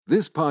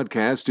This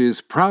podcast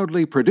is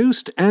proudly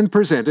produced and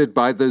presented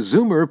by the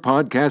Zoomer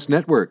Podcast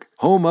Network,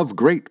 home of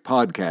great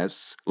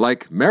podcasts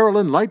like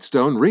Marilyn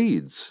Lightstone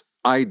Reads,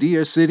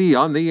 Idea City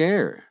on the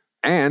Air,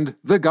 and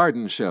The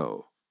Garden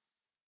Show.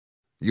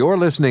 You're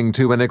listening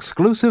to an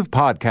exclusive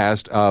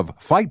podcast of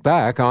Fight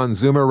Back on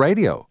Zoomer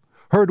Radio,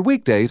 heard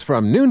weekdays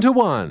from noon to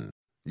 1.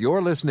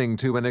 You're listening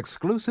to an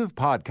exclusive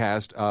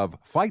podcast of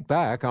Fight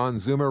Back on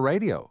Zoomer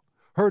Radio,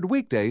 heard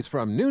weekdays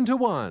from noon to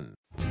 1.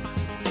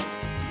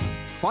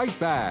 Fight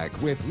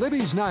Back with Libby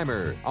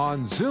Znaimer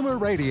on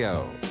Zoomer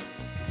Radio.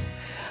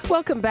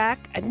 Welcome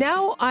back.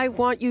 Now I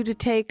want you to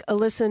take a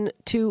listen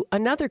to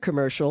another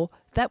commercial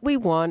that we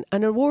won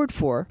an award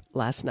for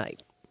last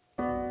night.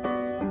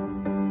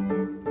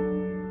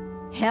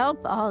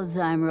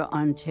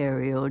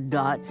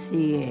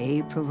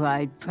 HelpAlzheimerOntario.ca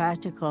provide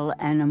practical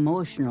and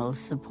emotional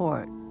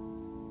support.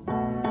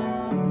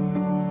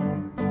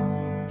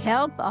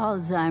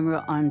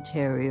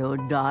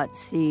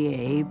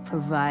 HelpAlzheimerOntario.ca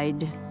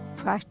provide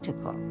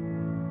practical.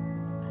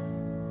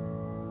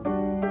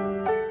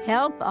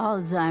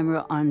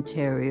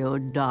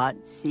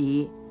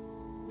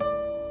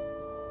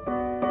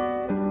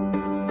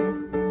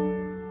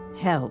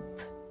 HelpAlzheimerOntario.ca. Help.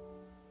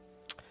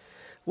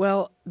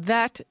 Well,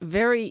 that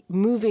very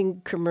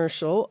moving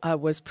commercial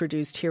was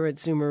produced here at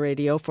Zoomer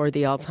Radio for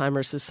the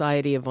Alzheimer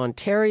Society of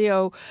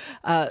Ontario.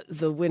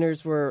 The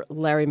winners were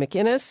Larry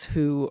McInnes,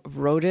 who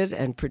wrote it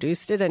and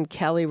produced it, and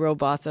Kelly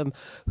Robotham,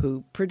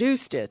 who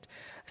produced it.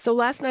 So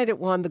last night it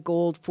won the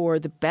gold for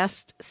the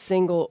best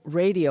single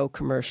radio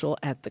commercial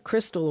at the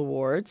Crystal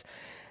Awards,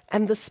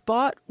 and the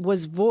spot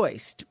was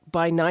voiced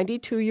by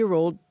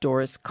 92-year-old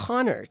Doris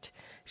Kohnert.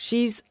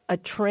 She's a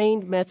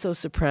trained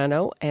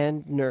mezzo-soprano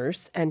and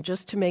nurse, and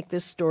just to make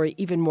this story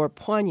even more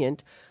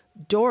poignant,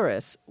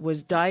 Doris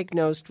was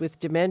diagnosed with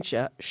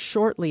dementia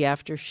shortly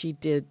after she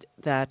did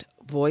that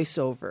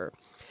voiceover.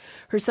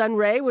 Her son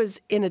Ray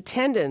was in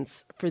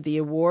attendance for the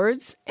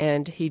awards,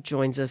 and he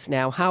joins us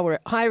now.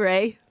 Hi,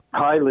 Ray.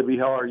 Hi, Libby.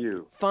 How are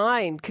you?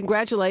 Fine.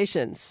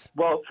 Congratulations.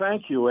 Well,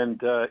 thank you.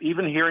 And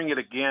even hearing it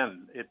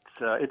again, it's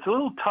a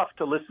little tough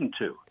to listen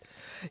to.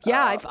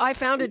 Yeah, I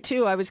found it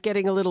too. I was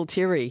getting a little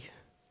teary.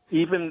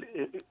 Even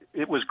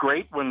it was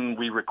great when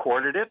we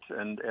recorded it,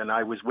 and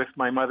I was with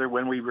my mother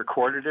when we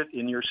recorded it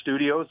in your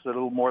studios a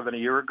little more than a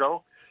year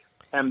ago,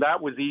 and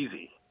that was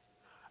easy.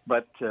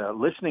 But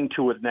listening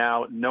to it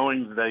now,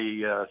 knowing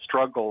the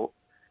struggle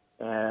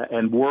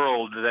and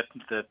world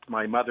that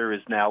my mother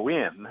is now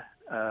in,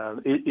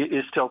 it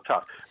is still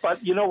tough.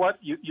 But you know what?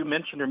 You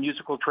mentioned her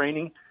musical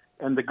training,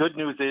 and the good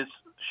news is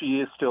she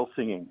is still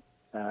singing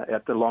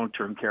at the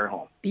long-term care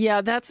home.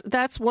 Yeah,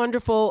 that's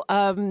wonderful.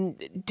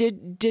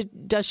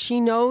 Does she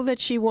know that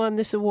she won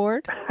this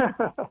award?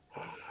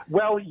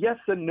 Well, yes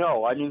and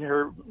no. I mean,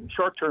 her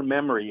short-term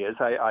memory is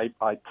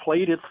I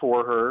played it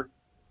for her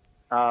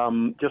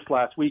just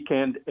last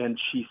weekend, and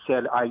she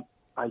said, I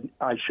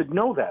should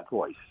know that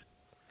voice.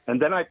 And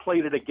then I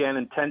played it again,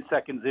 and 10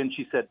 seconds in,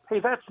 she said,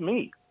 hey, that's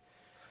me.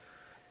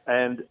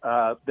 And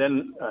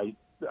then I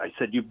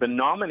said, you've been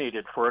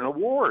nominated for an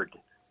award.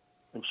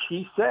 And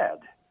she said,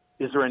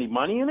 is there any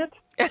money in it?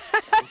 I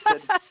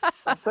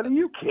said, are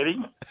you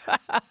kidding?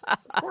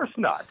 Of course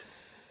not.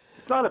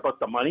 It's not about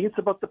the money. It's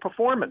about the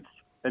performance.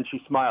 And she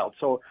smiled.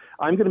 So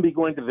I'm going to be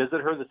going to visit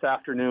her this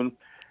afternoon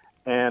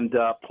and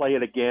play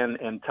it again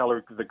and tell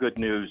her the good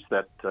news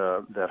that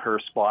her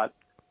spot,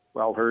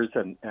 well, hers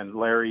and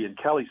Larry and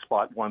Kelly's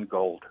spot won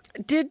gold.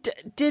 Did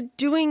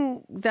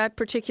doing that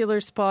particular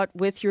spot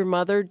with your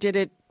mother, did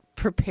it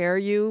prepare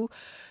you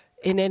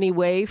in any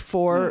way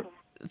for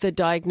the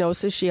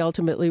diagnosis she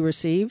ultimately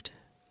received?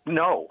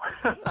 No,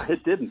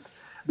 it didn't,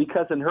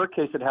 because in her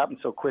case it happened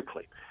so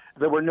quickly.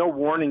 There were no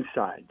warning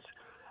signs,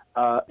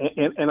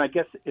 and I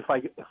guess if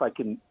I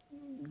can,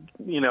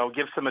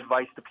 give some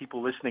advice to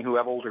people listening who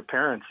have older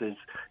parents, is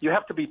you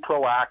have to be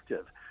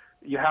proactive.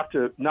 You have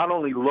to not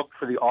only look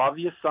for the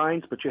obvious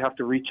signs, but you have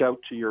to reach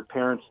out to your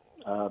parents'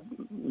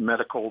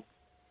 medical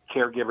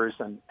caregivers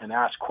and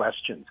ask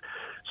questions.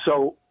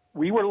 So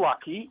we were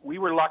lucky. We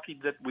were lucky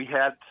that we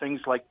had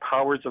things like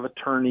powers of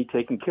attorney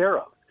taken care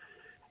of.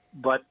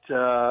 But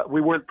we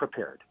weren't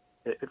prepared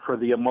for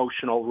the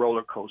emotional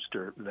roller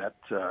coaster that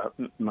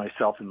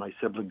myself and my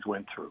siblings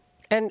went through.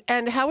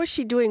 And how is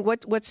she doing?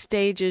 What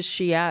stage is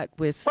she at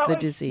with the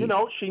disease?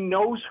 She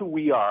knows who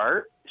we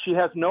are. She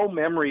has no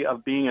memory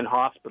of being in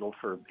hospital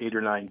for 8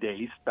 or 9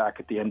 days back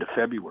at the end of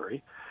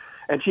February.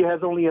 And she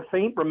has only a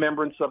faint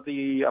remembrance of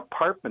the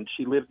apartment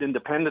she lived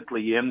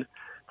independently in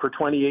for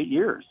 28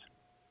 years.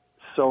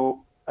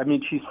 So, I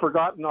mean, she's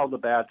forgotten all the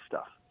bad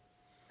stuff.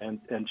 And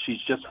she's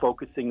just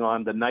focusing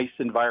on the nice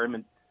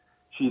environment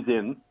she's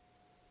in.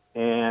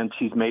 And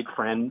she's made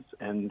friends.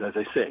 And as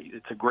I say,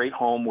 it's a great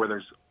home where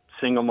there's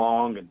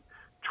sing-along and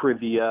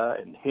trivia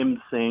and hymn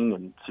sing,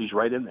 and she's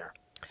right in there.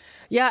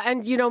 Yeah,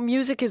 and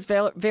music is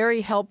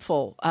very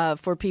helpful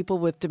for people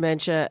with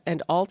dementia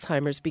and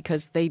Alzheimer's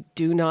because they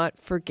do not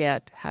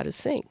forget how to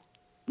sing.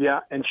 Yeah,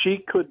 and she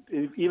could,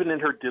 even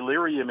in her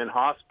delirium in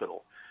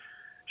hospital,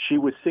 she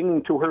was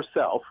singing to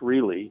herself,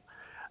 really,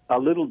 a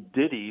little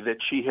ditty that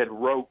she had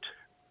wrote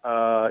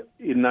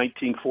in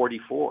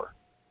 1944.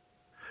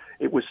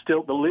 It was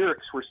still, the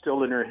lyrics were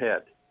still in her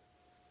head.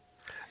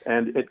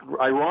 And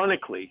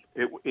ironically,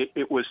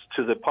 it was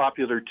to the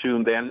popular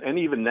tune then, and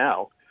even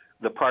now,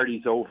 "The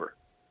Party's Over."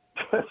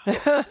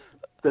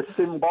 The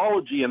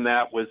symbology in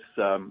that was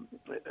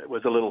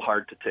a little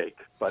hard to take,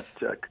 but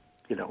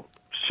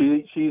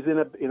she's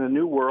in a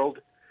new world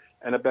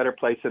and a better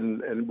place,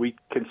 and we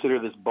consider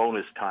this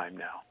bonus time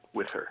now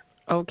with her.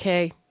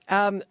 Okay,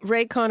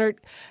 Ray Kohnert,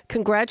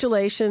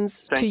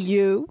 congratulations to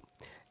you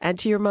and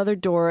to your mother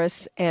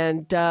Doris,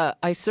 and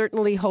I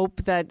certainly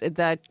hope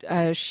that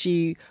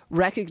she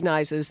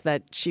recognizes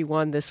that she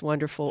won this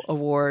wonderful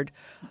award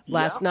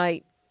last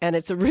night, and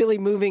it's a really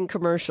moving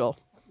commercial.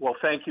 Well,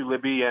 thank you,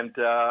 Libby, and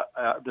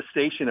the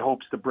station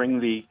hopes to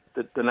bring the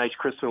nice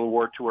Crystal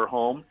Award to her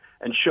home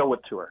and show it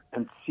to her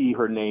and see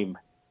her name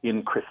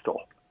in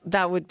crystal.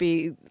 That would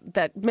be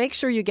that. Make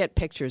sure you get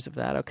pictures of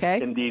that,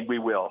 okay? Indeed, we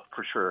will,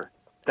 for sure.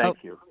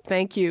 Thank you.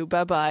 Thank you.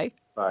 Bye-bye.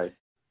 Bye.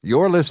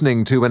 You're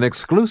listening to an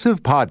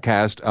exclusive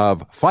podcast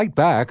of Fight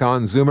Back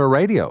on Zoomer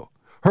Radio,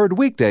 heard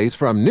weekdays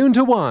from noon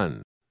to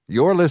 1.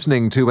 You're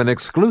listening to an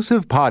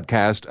exclusive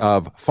podcast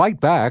of Fight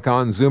Back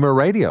on Zoomer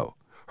Radio,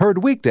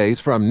 heard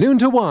weekdays from noon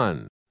to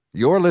 1.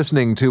 You're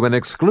listening to an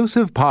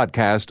exclusive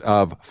podcast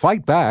of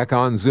Fight Back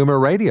on Zoomer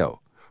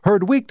Radio,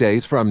 heard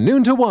weekdays from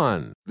noon to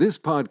 1. This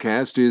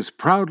podcast is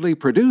proudly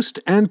produced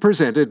and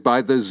presented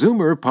by the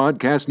Zoomer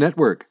Podcast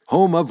Network,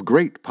 home of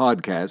great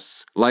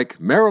podcasts like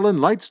Marilyn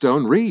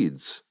Lightstone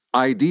Reads,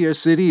 Idea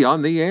City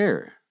on the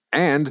Air,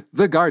 and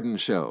The Garden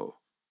Show.